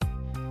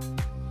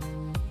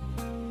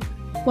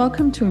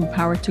Welcome to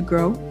Empowered to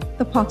Grow,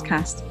 the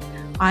podcast.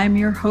 I am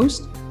your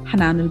host,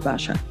 Hanan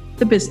El-Basha,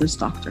 the business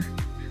doctor.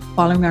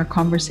 Following our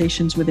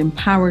conversations with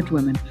empowered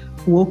women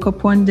who woke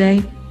up one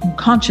day and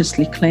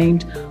consciously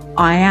claimed,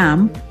 I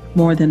am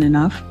more than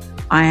enough,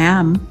 I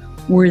am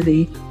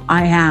worthy,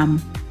 I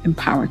am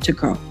empowered to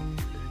grow.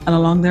 And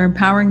along their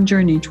empowering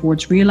journey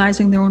towards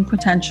realizing their own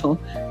potential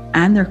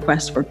and their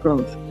quest for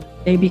growth,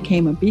 they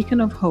became a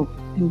beacon of hope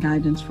and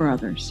guidance for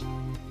others.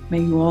 May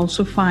you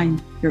also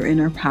find your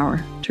inner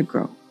power to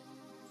grow.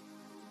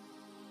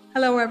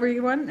 Hello,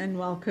 everyone, and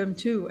welcome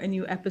to a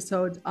new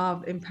episode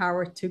of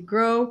Empowered to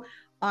Grow.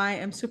 I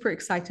am super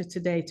excited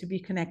today to be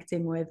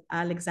connecting with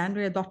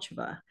Alexandra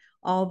Dotcheva,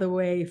 all the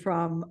way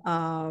from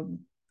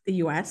the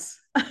US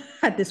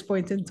at this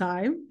point in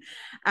time.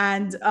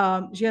 And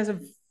she has a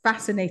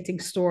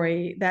fascinating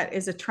story that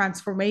is a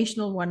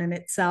transformational one in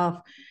itself,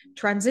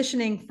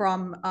 transitioning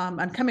from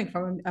and coming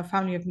from a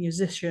family of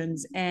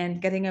musicians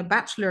and getting a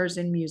bachelor's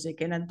in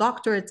music and a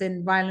doctorate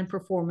in violin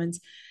performance,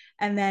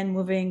 and then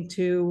moving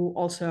to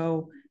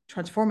also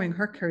transforming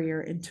her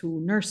career into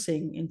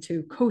nursing,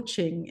 into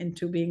coaching,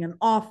 into being an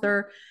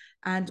author,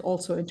 and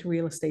also into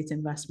real estate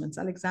investments.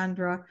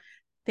 Alexandra,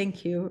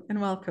 thank you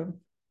and welcome.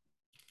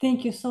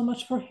 Thank you so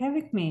much for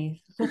having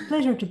me. It's a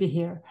pleasure to be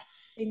here.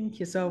 Thank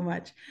you so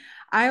much.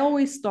 I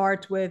always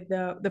start with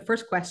the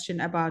first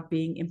question about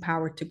being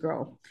empowered to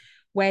grow.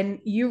 When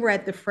you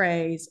read the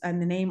phrase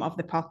and the name of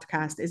the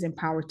podcast is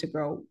Empowered to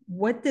Grow,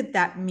 what did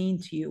that mean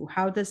to you?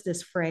 How does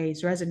this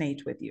phrase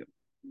resonate with you?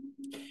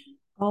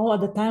 Oh,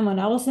 at the time when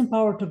I was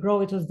empowered to grow,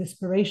 it was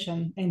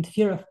desperation and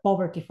fear of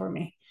poverty for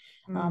me.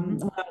 When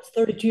I was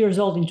 32 years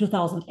old in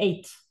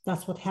 2008,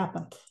 that's what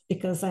happened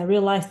because I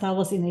realized I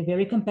was in a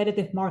very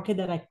competitive market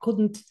that I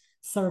couldn't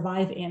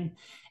survive in.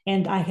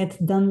 And I had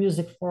done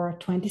music for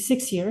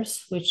 26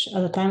 years, which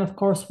at the time, of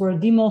course, were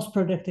the most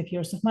productive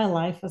years of my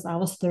life as I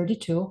was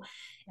 32.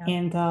 Yeah.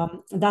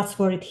 And that's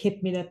where it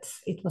hit me that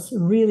it was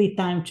really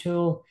time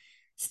to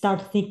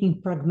start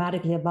thinking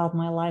pragmatically about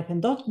my life,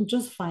 and not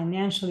just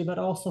financially, but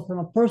also from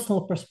a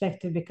personal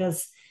perspective,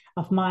 because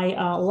of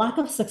my lack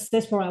of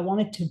success where I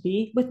wanted to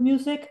be with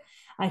music.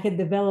 I had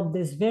developed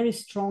this very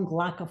strong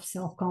lack of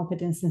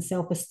self-confidence and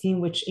self-esteem,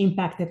 which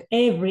impacted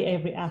every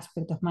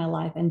aspect of my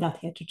life, and that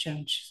had to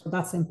change. So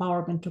that's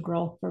empowerment to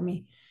grow for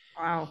me.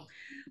 Wow.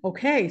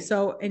 Okay.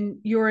 So, and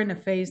you're in a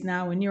phase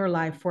now in your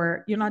life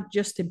where you're not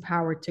just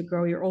empowered to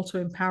grow, you're also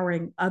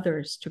empowering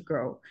others to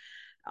grow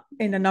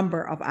in a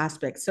number of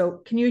aspects.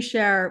 So, can you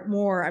share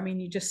more? I mean,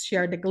 you just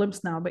shared a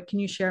glimpse now, but can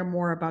you share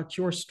more about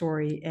your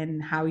story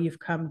and how you've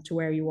come to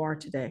where you are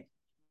today?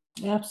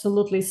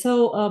 Absolutely.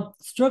 So,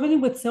 struggling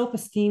with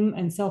self-esteem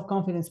and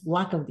self-confidence,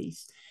 lack of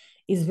these,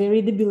 is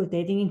very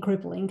debilitating and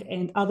crippling,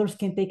 and others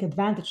can take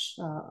advantage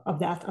of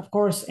that, of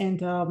course, and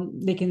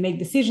they can make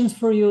decisions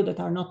for you that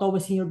are not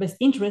always in your best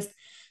interest.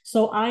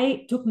 So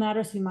I took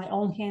matters in my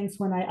own hands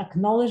when I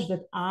acknowledged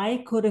that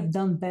I could have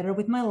done better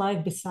with my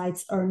life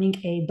besides earning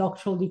a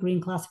doctoral degree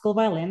in classical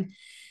violin.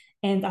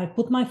 And I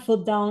put my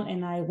foot down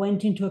and I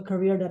went into a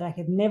career that I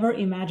had never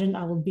imagined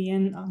I would be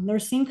in,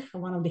 nursing,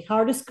 one of the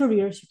hardest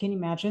careers you can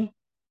imagine.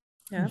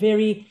 Yeah.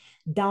 Very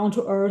down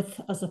to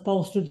earth as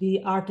opposed to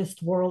the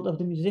artist world of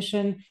the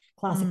musician,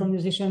 classical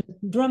musician,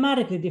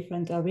 dramatically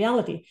different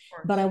reality.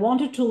 But I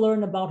wanted to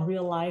learn about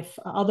real life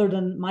other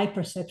than my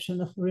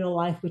perception of real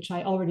life, which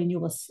I already knew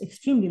was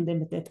extremely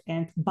limited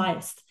and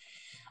biased.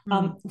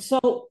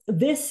 So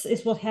this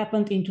is what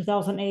happened in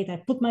 2008. I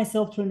put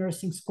myself through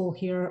nursing school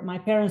here. My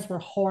parents were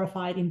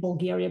horrified in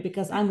Bulgaria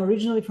because I'm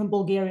originally from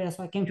Bulgaria.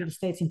 So I came to the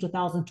States in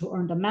 2000 to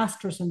earn the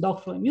master's and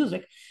doctoral in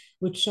music,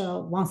 which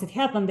once it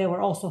happened, they were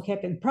also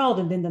happy and proud.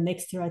 And then the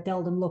next year I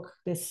tell them, look,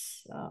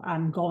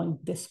 I'm going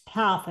this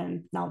path.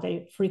 And now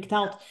they freaked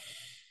out.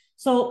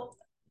 So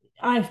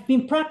I've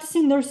been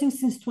practicing nursing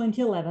since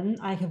 2011.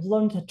 I have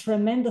learned a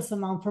tremendous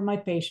amount from my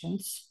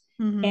patients.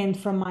 And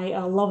from my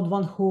loved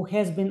one who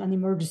has been an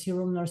emergency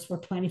room nurse for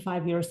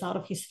 25 years out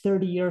of his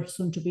 30-year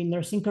soon-to-be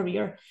nursing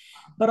career.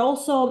 But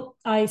also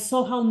I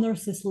saw how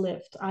nurses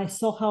lived. I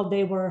saw how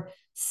they were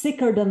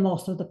sicker than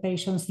most of the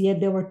patients, yet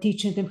they were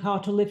teaching them how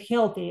to live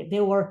healthy.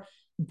 They were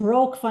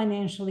broke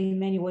financially in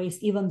many ways,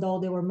 even though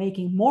they were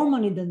making more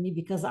money than me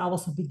because I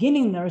was a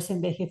beginning nurse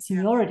and they had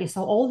seniority.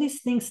 So all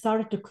these things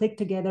started to click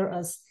together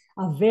as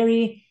a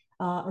very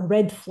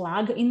red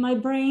flag in my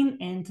brain.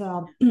 And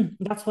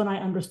that's when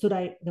I understood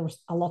there was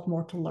a lot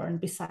more to learn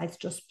besides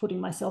just putting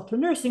myself through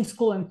nursing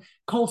school and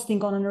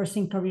coasting on a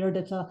nursing career.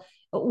 That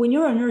when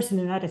you're a nurse in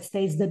the United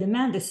States, the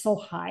demand is so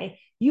high,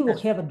 you will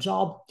have a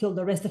job till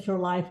the rest of your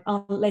life,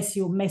 unless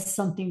you mess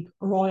something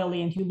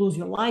royally and you lose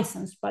your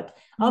license. But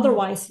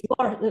otherwise, you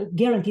are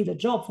guaranteed a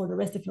job for the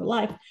rest of your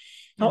life. Yes.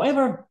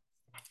 However,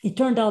 it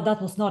turned out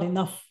that was not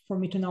enough for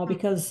me to know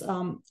because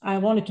I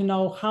wanted to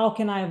know how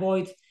can I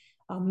avoid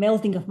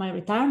melting of my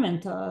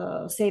retirement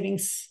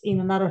savings in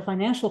another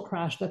financial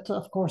crash that,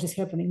 of course, is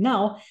happening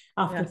now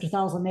after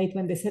 2008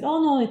 when they said, oh,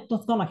 no, it's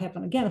not going to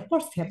happen again. Of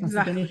course, it happens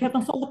again. It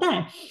happens all the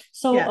time.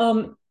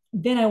 So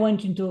Then I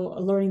went into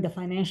learning the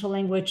financial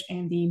language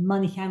and the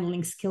money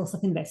handling skills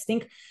of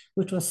investing,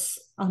 which was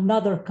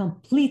another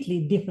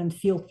completely different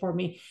field for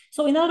me.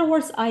 So, in other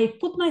words, I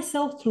put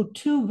myself through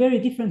two very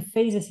different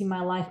phases in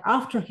my life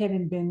after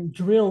having been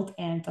drilled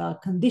and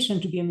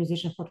conditioned to be a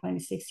musician for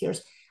 26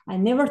 years. I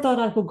never thought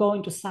I could go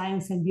into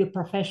science and be a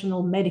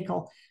professional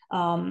medical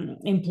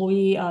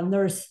employee,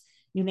 nurse,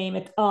 you name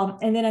it.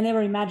 And then I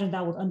never imagined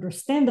I would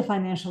understand the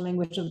financial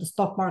language of the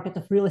stock market,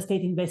 of real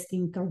estate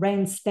investing,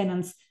 rents,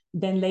 tenants,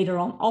 then later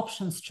on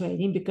options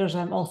trading, because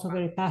I'm also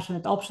very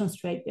passionate options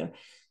trader.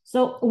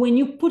 So when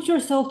you put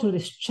yourself through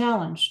this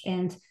challenge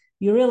and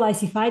you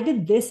realize, if I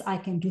did this, I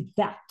can do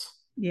that.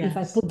 If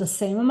I Yes. put the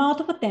same amount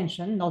of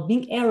attention, not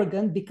being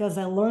arrogant because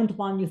I learned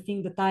one new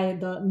thing that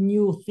the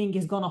new thing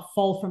is gonna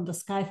fall from the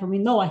sky for me.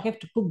 No, I have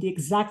to put the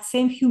exact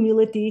same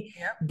humility,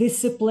 Yep.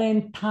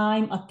 discipline,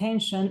 time,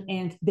 attention,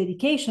 and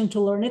dedication to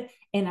learn it.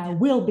 And I Yeah.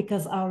 will,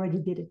 because I already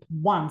did it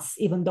once,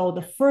 even though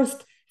the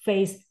first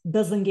phase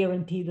doesn't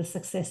guarantee the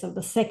success of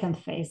the second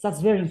phase.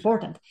 That's very That's true.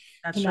 important to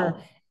That's know.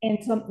 true.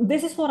 And so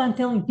this is what I'm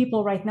telling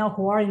people right now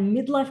who are in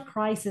midlife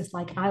crisis,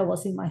 like I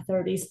was in my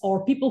 30s,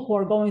 or people who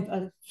are going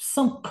at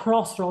some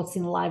crossroads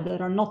in life that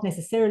are not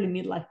necessarily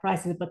midlife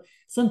crisis, but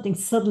something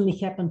suddenly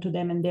happened to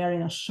them and they're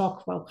in a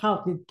shock. Well,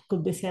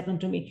 could this happen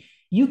to me?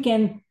 You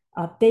can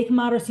take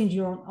matters into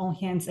your own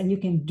hands, and you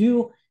can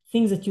do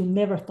things that you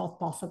never thought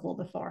possible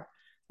before.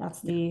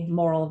 That's Yeah. the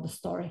moral of the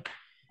story.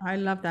 I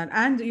love that.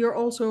 And you're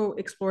also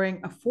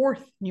exploring a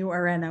fourth new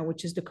arena,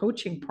 which is the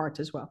coaching part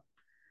as well.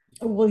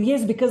 Well,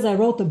 yes, because I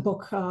wrote a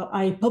book.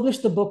 I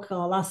published a book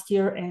last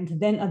year, and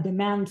then a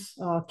demand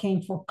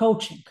came for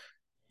coaching.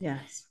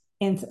 Yes.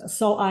 And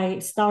so I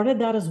started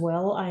that as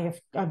well. I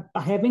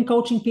have been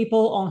coaching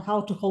people on how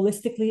to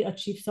holistically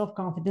achieve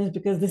self-confidence,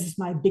 because this is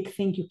my big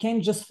thing. You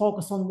can't just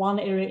focus on one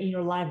area in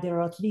your life. There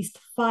are at least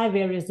 5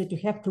 areas that you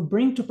have to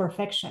bring to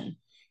perfection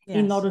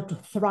in Yes. order to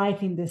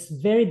thrive in this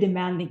very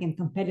demanding and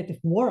competitive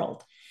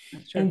world.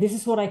 That's true. And this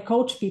is what I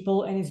coach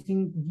people, and it's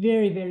been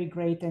very, very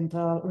great and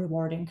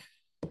rewarding.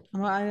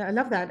 Well, I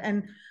love that.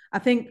 And I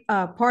think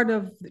part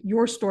of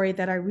your story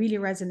that I really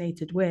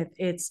resonated with,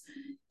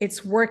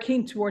 it's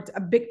working towards a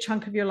big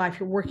chunk of your life.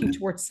 You're working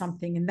towards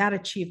something, and that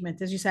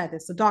achievement, as you said,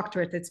 it's the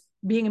doctorate, it's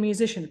being a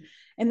musician,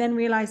 and then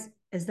realize,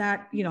 is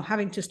that,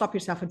 having to stop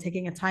yourself and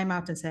taking a time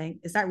out and saying,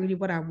 is that really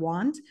what I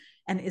want?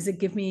 And is it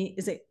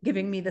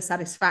giving me the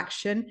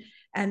satisfaction?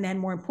 And then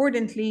more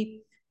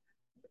importantly,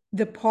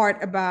 the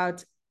part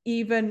about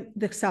even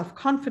the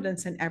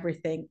self-confidence and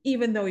everything,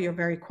 even though you're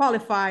very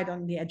qualified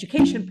on the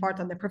education part,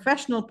 on the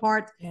professional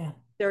part, Yeah,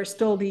 there's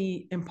still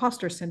the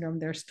imposter syndrome,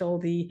 there's still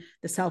the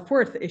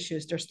self-worth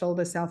issues, there's still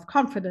the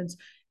self-confidence.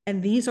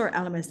 And these are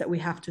elements that we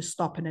have to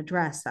stop and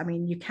address. I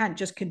mean, you can't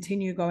just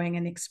continue going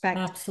and expect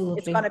it's going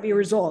to absolutely. be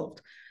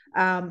resolved.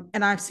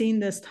 And I've seen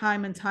this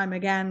time and time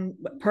again.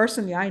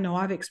 Personally, I know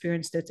I've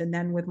experienced it, and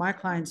then with my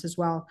clients as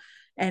well.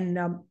 And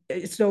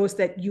it's those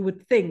that you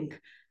would think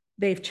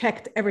they've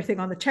checked everything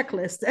on the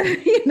checklist,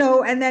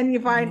 and then you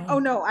find, oh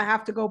Yeah, no, I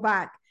have to go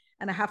back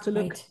and I have to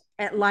look right.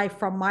 at life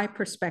from my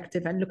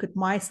perspective and look at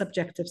my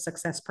subjective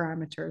success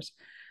parameters.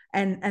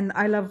 And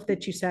I love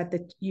that you said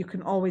that you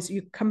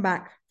come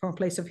back from a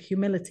place of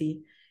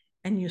humility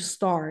and you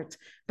start,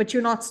 but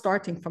you're not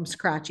starting from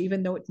scratch,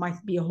 even though it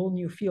might be a whole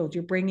new field.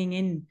 You're bringing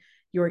in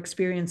your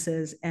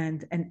experiences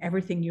and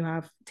everything you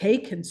have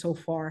taken so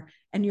far,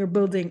 and you're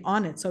building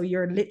on it. So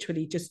you're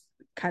literally just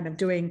kind of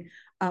doing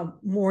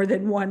more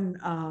than one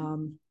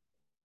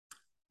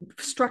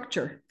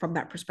structure from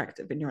that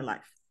perspective in your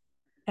life.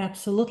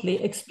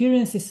 Absolutely.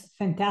 Experience is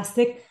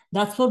fantastic.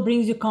 That's what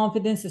brings you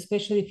confidence,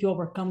 especially if you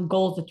overcome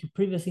goals that you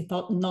previously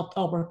thought not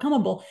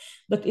overcomable.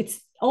 But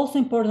it's also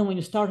important when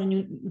you start a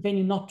new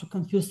venue not to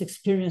confuse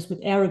experience with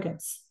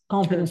arrogance, True.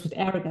 confidence with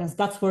arrogance.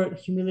 That's where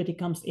humility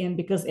comes in,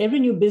 because every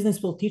new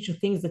business will teach you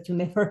things that you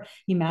never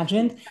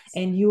imagined, Yes,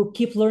 and you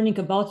keep learning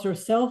about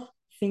yourself,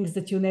 things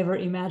that you never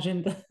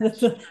imagined that's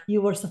that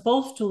you were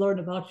supposed to learn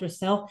about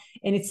yourself.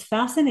 And it's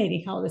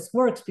fascinating how this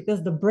works,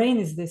 because the brain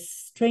is this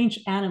strange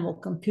animal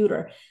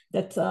computer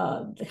that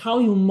how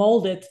you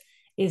mold it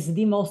is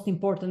the most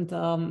important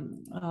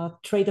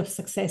trait of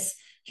success,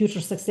 future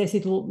success.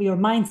 Your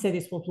mindset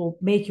is what will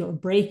make you or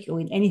break you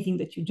in anything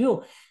that you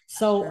do.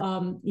 So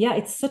true. yeah,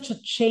 it's such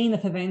a chain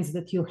of events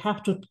that you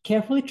have to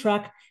carefully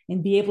track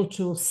and be able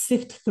to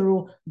sift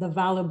through the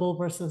valuable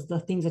versus the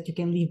things that you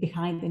can leave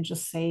behind, and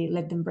just say,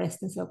 let them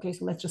rest, and say, okay,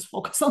 so let's just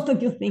focus on the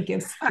new thing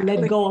and let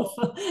Exactly. go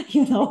of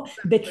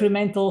Exactly.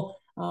 detrimental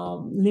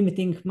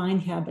limiting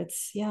mind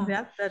habits. Yeah.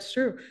 That's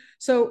true.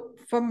 So,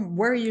 from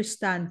where you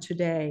stand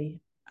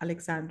today,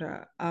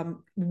 Alexandra,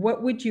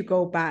 what would you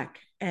go back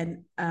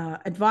and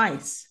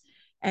advise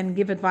and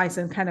give advice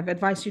and kind of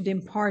advice you'd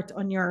impart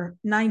on your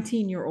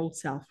 19-year-old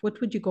self? What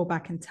would you go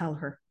back and tell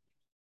her?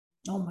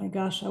 Oh my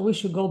gosh, I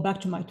wish you go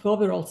back to my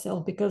 12-year-old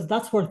self, because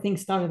that's where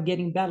things started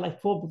getting bad, like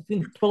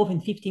between 12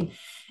 and 15.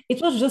 It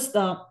was just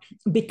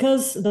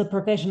because the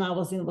profession I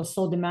was in was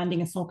so demanding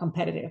and so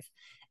competitive.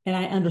 and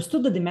I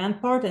understood the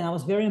demand part, and I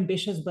was very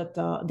ambitious, but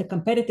the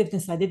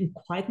competitiveness I didn't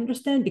quite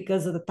understand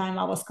because at the time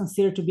I was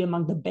considered to be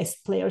among the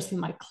best players in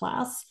my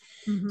class.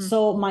 Mm-hmm.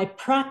 So my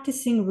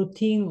practicing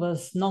routine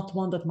was not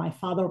one that my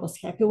father was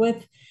happy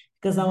with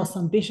because I Mm-hmm. was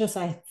ambitious.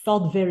 I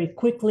thought very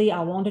quickly.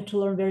 I wanted to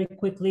learn very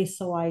quickly.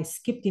 So I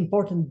skipped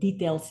important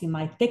details in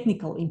my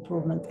technical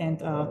improvement and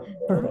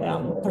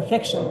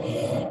perfection.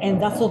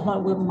 And that's what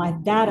my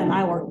dad and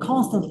I were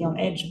constantly on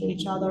edge with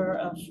each other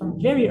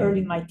from very early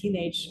in my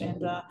teenage.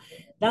 And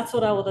that's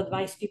what I would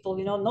advise people,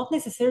 not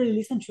necessarily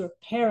listen to your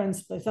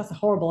parents, but that's a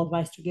horrible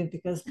advice to give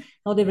because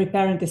not every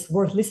parent is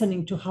worth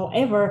listening to.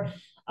 However,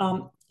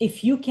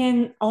 if you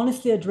can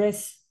honestly address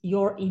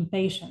your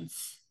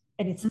impatience,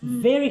 and it's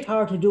Mm-hmm. very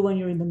hard to do when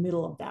you're in the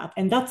middle of that,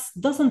 and that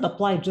doesn't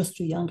apply just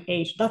to young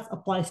age, that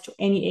applies to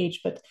any age,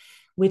 but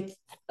with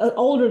the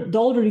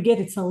older you get,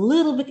 it's a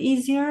little bit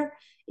easier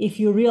if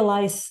you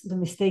realize the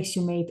mistakes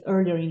you made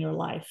earlier in your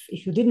life.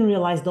 If you didn't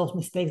realize those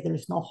mistakes, there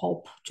is no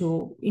hope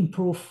to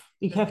improve.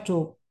 You have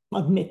to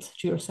admit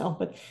to yourself.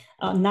 But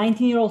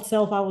 19-year-old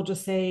self, I would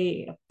just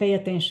say pay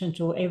attention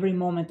to every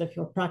moment of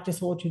your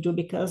practice, what you do,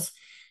 because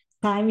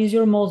time is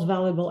your most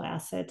valuable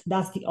asset.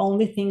 That's the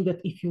only thing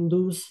that if you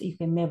lose, you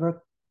can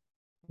never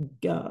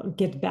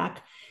get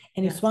back.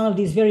 And it's one Yes. of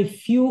these very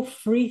few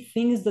free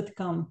things that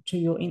come to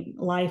you in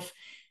life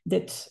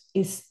that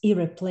is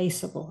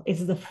irreplaceable.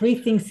 It's the That's free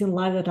true. things in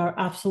life that are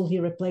absolutely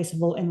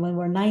irreplaceable. And when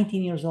we're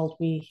 19 years old,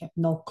 we have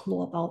no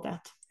clue about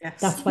that.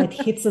 Yes. That's why it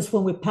hits us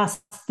when we pass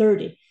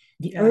 30,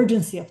 the Yeah.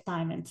 urgency of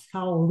time and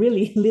how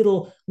really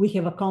little we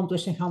have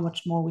accomplished and how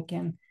much more we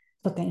can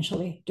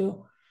potentially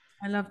do.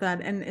 I love that.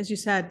 And as you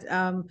said,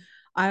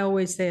 I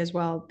always say as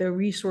well, the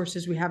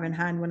resources we have in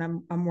hand when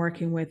I'm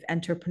working with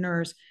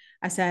entrepreneurs,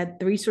 I said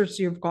the resources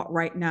you've got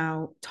right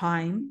now,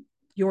 time,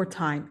 your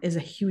time is a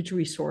huge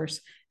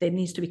resource that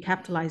needs to be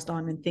capitalized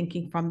on and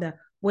thinking from the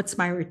what's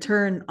my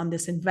return on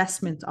this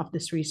investment of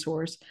this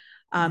resource.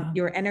 Yeah.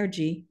 Your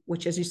energy,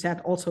 which, as you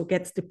said, also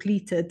gets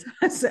depleted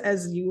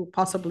as you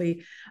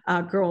possibly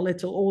grow a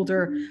little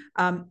older.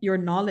 Your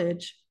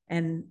knowledge,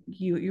 and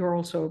you're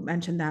also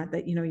mentioned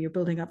that you're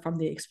building up from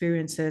the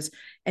experiences,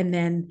 and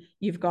then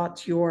you've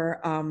got your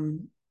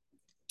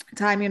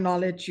time, your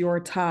knowledge,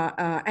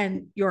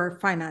 and your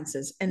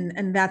finances,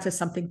 and that is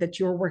something that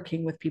you're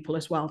working with people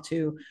as well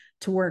to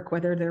work,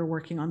 whether they're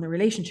working on the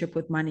relationship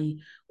with money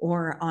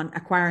or on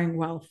acquiring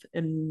wealth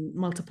in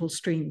multiple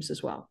streams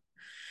as well.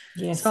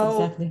 Yes,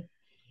 So exactly.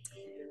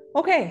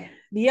 okay,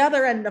 the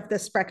other end of the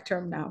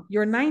spectrum now,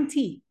 your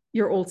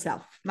 90-year-old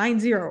self,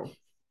 90,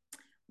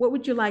 what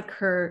would you like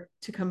her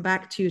to come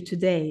back to you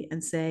today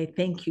and say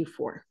thank you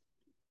for?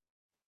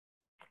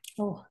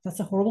 Oh, that's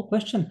a horrible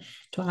question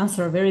to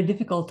answer. Very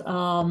difficult.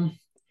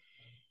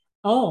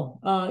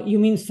 You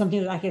mean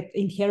something that I had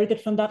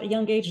inherited from that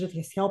young age that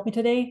has helped me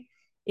today?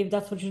 If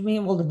that's what you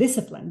mean, well, the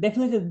discipline,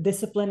 definitely the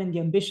discipline and the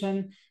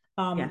ambition.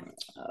 Yes,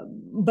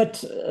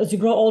 But as you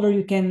grow older,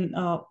 you can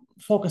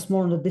focus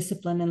more on the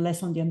discipline and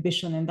less on the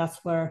ambition, and that's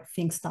where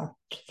things start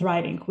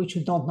thriving, which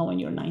you don't know when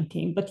you're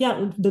 19. But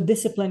yeah, the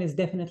discipline is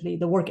definitely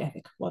the work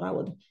ethic. What I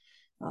would,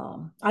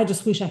 I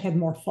just wish I had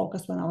more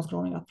focus when I was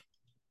growing up,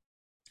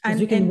 because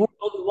you can and work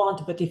all you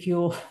want, but if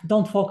you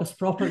don't focus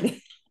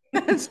properly.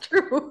 that's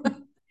true.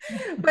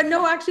 But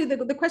no, actually,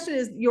 the question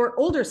is your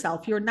older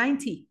self, your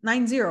 90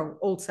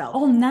 old self.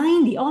 Oh,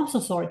 90. Oh, I'm so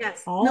sorry.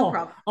 Yes, no Oh,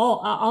 problem.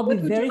 I'll be What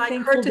would you very like her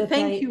thankful to that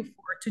thank I, you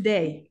for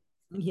today?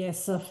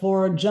 yes,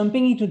 for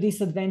jumping into these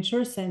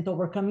adventures and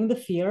overcoming the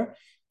fear.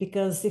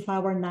 Because if I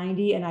were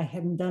 90 and I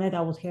hadn't done it,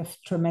 I would have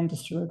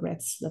tremendous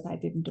regrets that I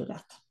didn't do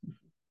that.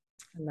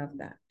 I love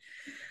that.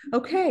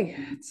 Okay,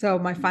 so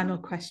my final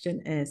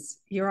question is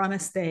you're on a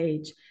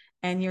stage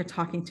and you're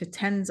talking to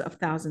tens of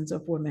thousands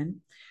of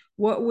women.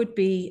 What would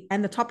be,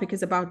 and the topic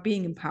is about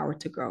being empowered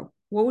to grow,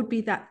 what would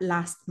be that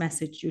last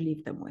message you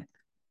leave them with?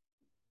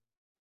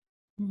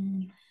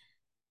 Mm.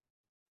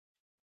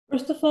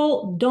 First of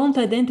all, don't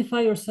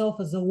identify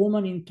yourself as a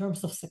woman in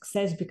terms of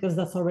success because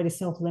that's already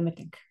self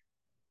limiting.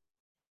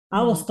 I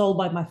Mm. was told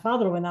by my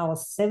father when I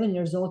was 7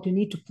 years old, you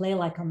need to play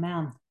like a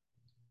man.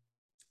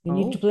 You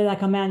need to Oh, play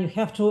like a man. You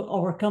have to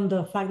overcome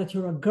the fact that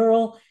you're a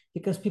girl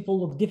because people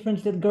look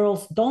differently at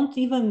girls. Don't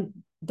even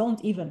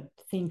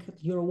think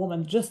that you're a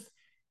woman. Just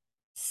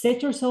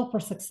set yourself for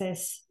success,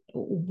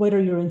 whether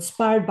you're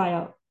inspired by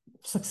a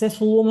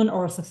successful woman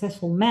or a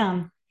successful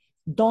man.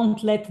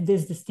 Don't let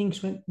this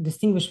distinguishment, this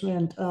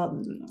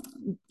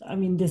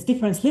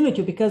difference limit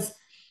you because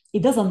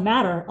it doesn't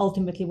matter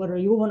ultimately whether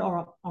you're a woman or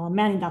a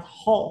man in that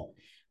hall.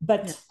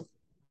 But yes,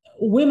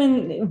 women,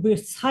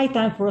 it's high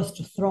time for us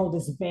to throw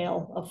this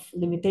veil of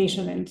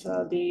limitation and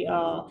the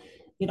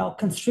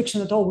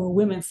constriction that we're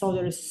women, so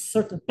there is a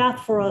certain path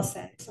for us,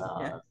 and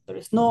yeah, there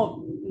is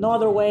no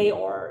other way,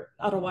 or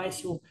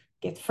otherwise you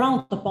get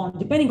frowned upon,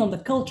 depending on the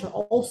culture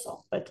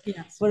also. But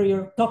yes, whether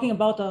you're talking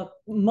about a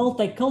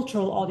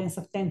multicultural audience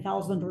of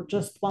 10,000 or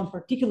just one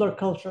particular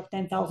culture of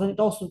 10,000, it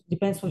also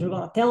depends what you're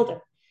going to tell them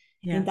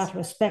in yes. that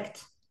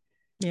respect.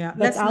 Yeah, But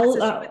less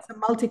necessary. It's a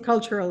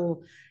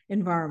multicultural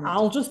environment.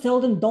 I'll just tell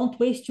them, don't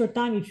waste your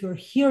time. If you're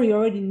here, you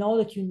already know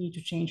that you need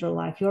to change your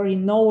life. You already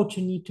know what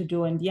you need to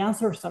do. And the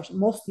answers are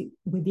mostly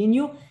within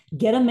you.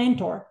 Get a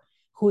mentor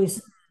who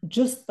is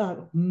just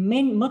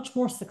much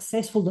more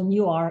successful than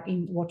you are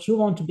in what you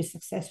want to be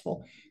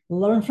successful.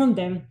 Learn from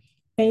them,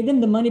 pay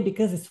them the money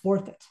because it's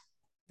worth it.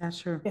 That's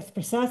true. That's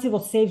precisely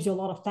what saves you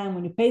a lot of time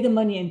when you pay the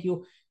money and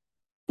you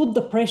put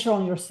the pressure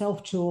on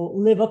yourself to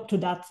live up to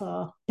that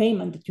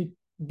payment that you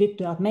did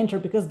to that mentor,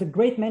 because the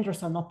great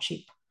mentors are not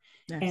cheap.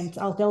 Yes. And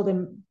I'll tell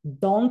them,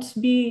 don't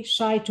be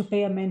shy to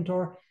pay a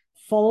mentor,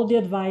 follow the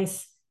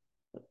advice,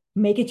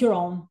 make it your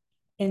own,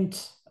 and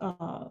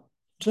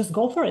just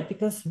go for it,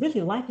 because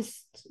really life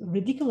is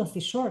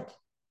ridiculously short.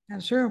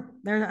 That's true.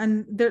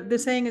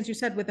 The saying, as you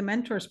said, with the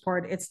mentors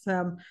part, it's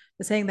the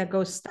saying that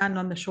goes, stand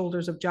on the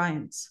shoulders of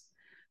giants.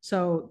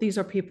 So these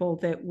are people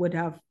that would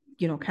have,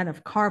 kind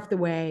of carved the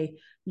way.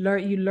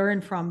 You learn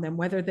from them,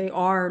 whether they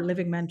are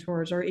living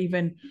mentors or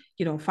even,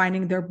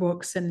 finding their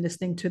books and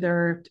listening to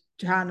their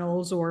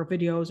channels or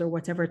videos or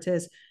whatever it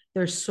is.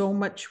 There's so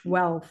much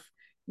wealth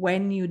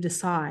when you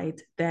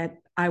decide that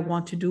I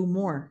want to do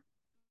more.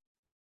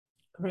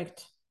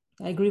 Correct.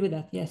 I agree with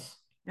that. Yes.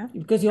 Yeah.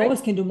 Because you Great.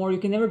 always can do more. You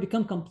can never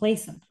become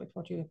complacent with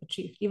what you have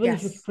achieved, even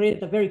if you've Yes.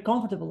 created a very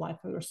comfortable life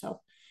for yourself.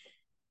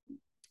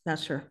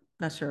 That's true.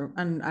 That's true.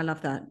 And I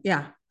love that.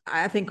 Yeah.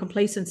 I think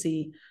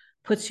complacency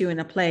puts you in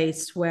a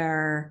place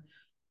where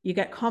you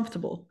get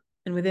comfortable.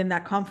 And within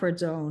that comfort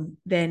zone,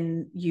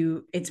 then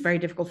it's very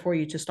difficult for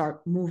you to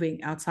start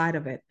moving outside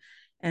of it.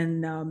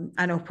 And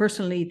I know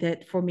personally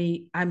that for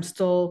me, I'm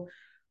still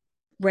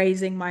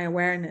raising my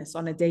awareness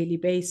on a daily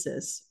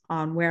basis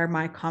on where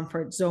my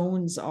comfort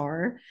zones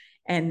are,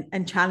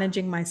 and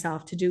challenging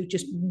myself to do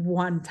just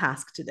one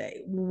task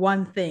today,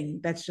 one thing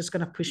that's just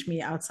going to push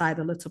me outside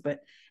a little bit.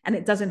 And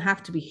it doesn't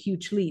have to be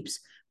huge leaps,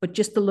 but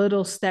just a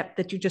little step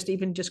that you just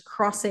even just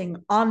crossing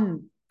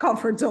on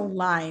comfort zone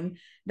line,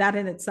 that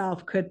in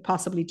itself could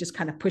possibly just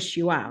kind of push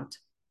you out.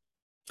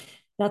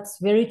 That's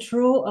very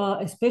true,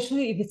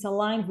 especially if it's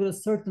aligned with a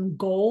certain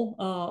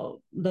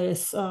goal that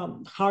is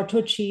hard to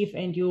achieve,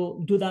 and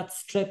you do that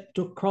step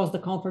to cross the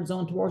comfort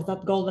zone towards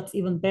that goal. That's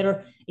even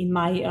better in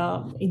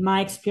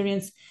my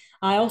experience.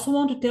 I also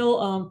want to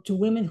tell to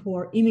women who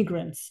are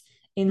immigrants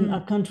in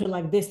a country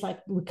like this, like,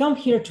 we come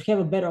here to have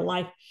a better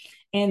life,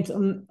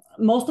 and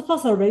most of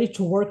us are ready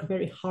to work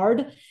very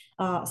hard.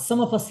 Some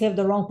of us have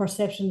the wrong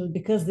perception that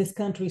because this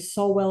country is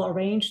so well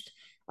arranged,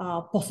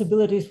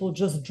 possibilities will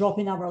just drop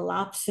in our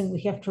laps and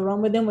we have to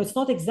run with them. It's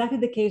not exactly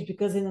the case,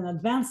 because in an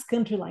advanced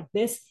country like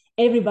this,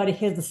 everybody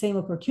has the same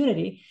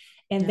opportunity.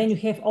 And then you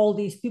have all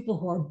these people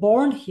who are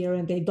born here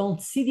and they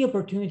don't see the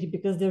opportunity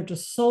because they're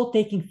just so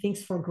taking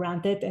things for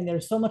granted and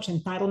there's so much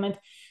entitlement.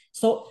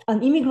 So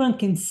an immigrant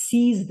can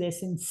seize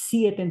this and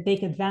see it and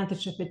take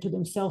advantage of it to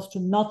themselves, to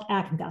not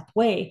act that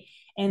way,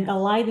 and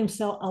align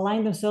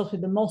themselves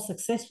with the most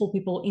successful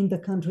people in the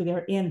country they're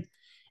in.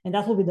 And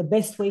that will be the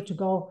best way to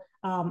go,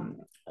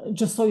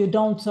 just so you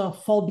don't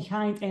fall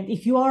behind. And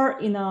if you are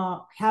in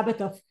a habit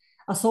of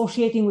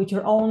associating with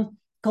your own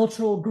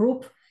cultural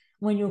group,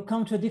 when you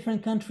come to a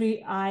different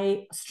country,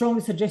 I strongly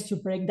suggest you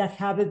break that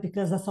habit,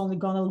 because that's only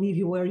going to leave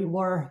you where you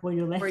were, where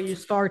you Where you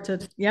left.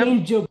 started. Yep.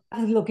 Change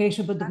geographic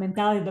location, but the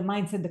mentality, the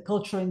mindset, the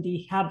culture, and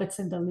the habits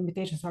and the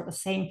limitations are the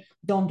same.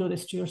 Don't do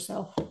this to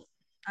yourself.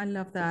 I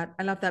love that.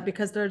 I love that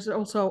because there's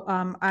also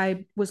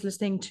I was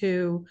listening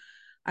to,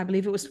 I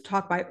believe it was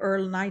talked by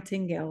Earl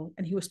Nightingale,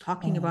 and he was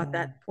talking about Oh,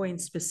 that point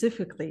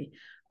specifically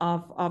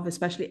of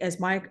especially as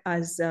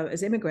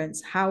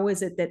immigrants, how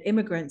is it that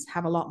immigrants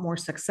have a lot more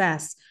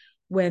success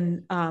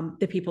when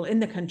the people in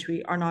the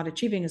country are not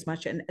achieving as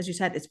much? And as you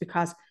said, it's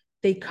because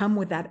they come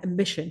with that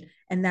ambition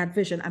and that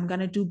vision. I'm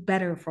going to do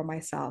better for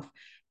myself,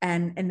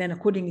 and then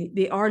accordingly,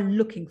 they are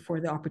looking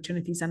for the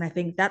opportunities. And I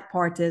think that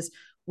part is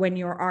when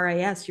your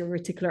RAS, your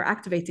reticular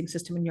activating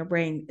system in your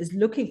brain, is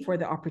looking for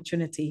the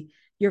opportunity,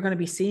 you're going to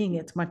be seeing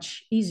it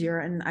much easier.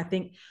 And I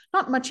think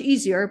not much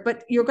easier,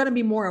 but you're going to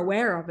be more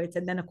aware of it.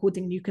 And then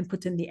accordingly, you can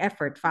put in the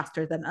effort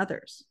faster than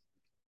others.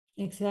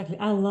 exactly.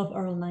 I love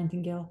Earl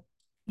Nightingale.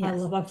 Yes.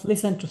 I've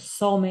listened to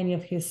so many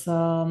of his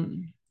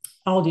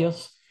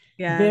audios,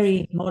 Yes.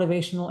 very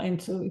motivational and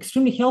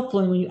extremely helpful.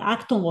 And when you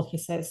act on what he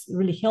says, it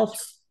really That's true.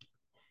 helps.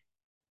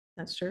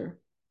 That's true.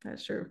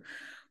 That's true.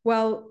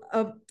 Well,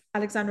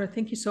 Alexandra,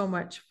 thank you so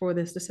much for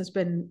this. This has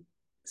been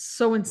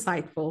so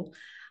insightful.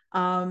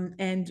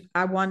 And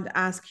I want to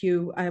ask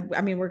you,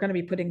 I mean, we're going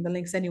to be putting the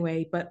links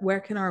anyway, but where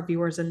can our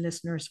viewers and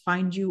listeners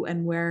find you,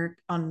 and where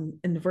on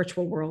in the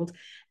virtual world,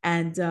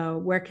 and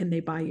where can they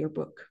buy your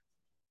book?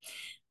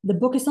 The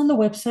book is on the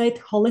website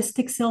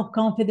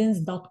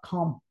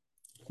holisticselfconfidence.com.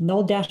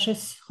 No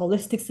dashes,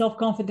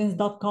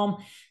 holisticselfconfidence.com.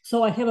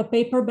 So I have a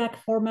paperback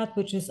format,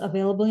 which is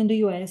available in the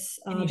US,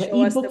 Can you the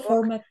show us the ebook book?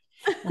 format,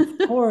 of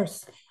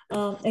course.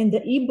 And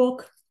the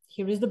ebook,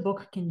 here is the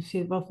book. Can you see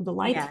it above the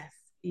light? Yes.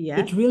 Yes.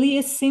 It really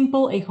is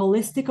simple, a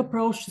holistic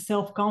approach to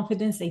self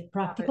confidence, a Love it.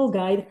 practical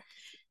guide.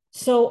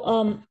 So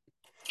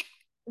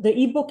the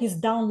ebook is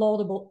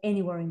downloadable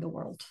anywhere in the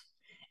world.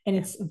 and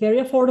it's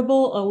very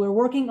affordable. We're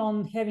working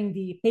on having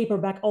the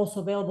paperback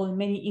also available in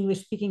many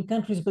English-speaking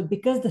countries, but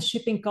because the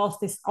shipping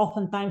cost is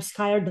oftentimes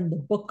higher than the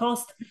book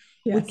cost,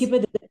 we Yes. keep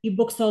it at the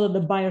ebook so that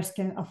the buyers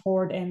can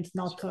afford and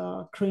not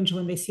cringe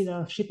when they see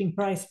the shipping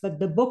price. But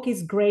the book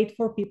is great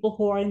for people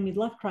who are in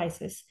midlife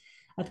crisis,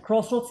 at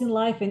crossroads in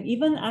life, and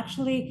even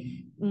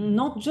actually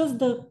not just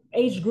the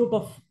age group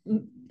of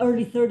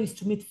early 30s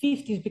to mid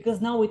 50s,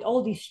 because now with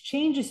all these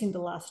changes in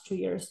the last 2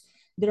 years,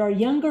 there are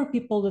younger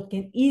people that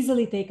can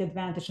easily take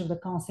advantage of the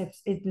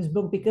concepts in this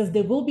book because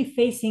they will be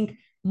facing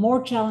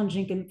more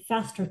challenging and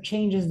faster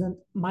changes than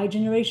my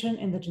generation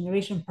and the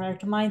generation prior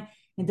to mine.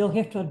 And they'll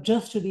have to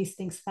adjust to these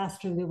things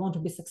faster if they want to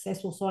be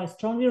successful. So I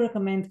strongly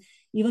recommend,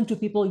 even to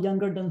people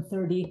younger than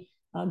 30,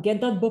 get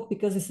that book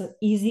because it's an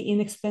easy,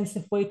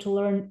 inexpensive way to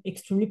learn,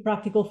 extremely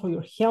practical for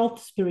your health,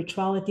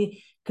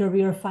 spirituality,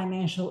 career,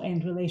 financial,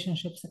 and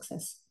relationship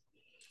success.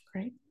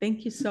 Great.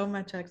 Thank you so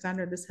much,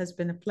 Alexandra. This has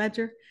been a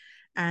pleasure.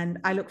 And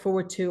I look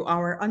forward to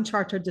our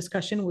uncharted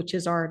discussion, which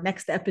is our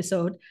next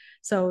episode.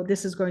 So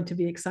this is going to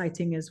be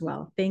exciting as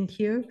well. Thank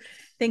you.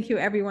 Thank you,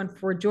 everyone,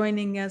 for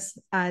joining us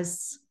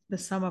as the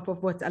sum up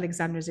of what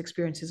Alexandra's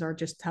experiences are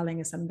just telling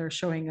us, and they're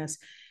showing us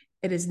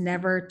it is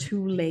never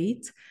too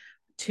late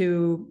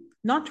to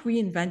not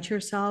reinvent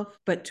yourself,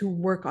 but to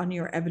work on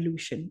your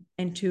evolution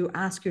and to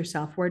ask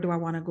yourself, where do I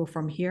want to go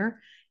from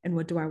here? And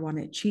what do I want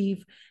to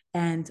achieve?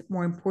 And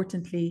more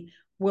importantly,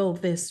 will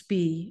this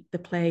be the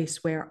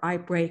place where I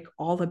break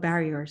all the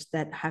barriers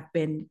that I have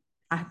been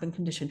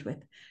conditioned with?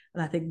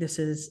 And I think this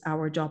is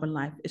our job in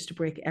life, is to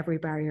break every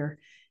barrier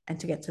and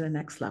to get to the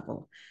next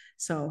level.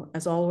 So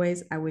as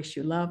always, I wish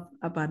you love,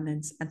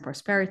 abundance, and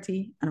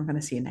prosperity. And I'm going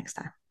to see you next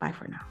time. Bye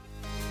for now.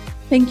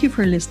 Thank you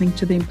for listening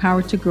to the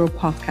Empowered to Grow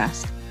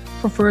podcast.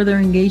 For further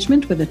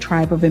engagement with a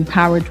tribe of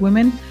empowered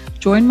women,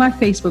 join my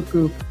Facebook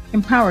group,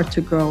 Empowered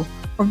to Grow,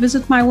 or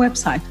visit my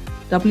website,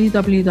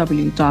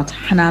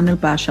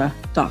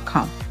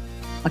 www.hananulbasha.com.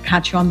 I'll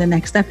catch you on the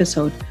next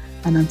episode.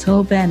 And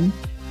until then,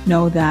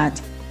 know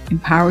that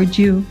empowered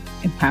you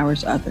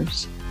empowers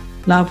others.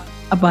 Love,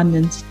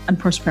 abundance, and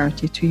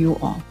prosperity to you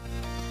all.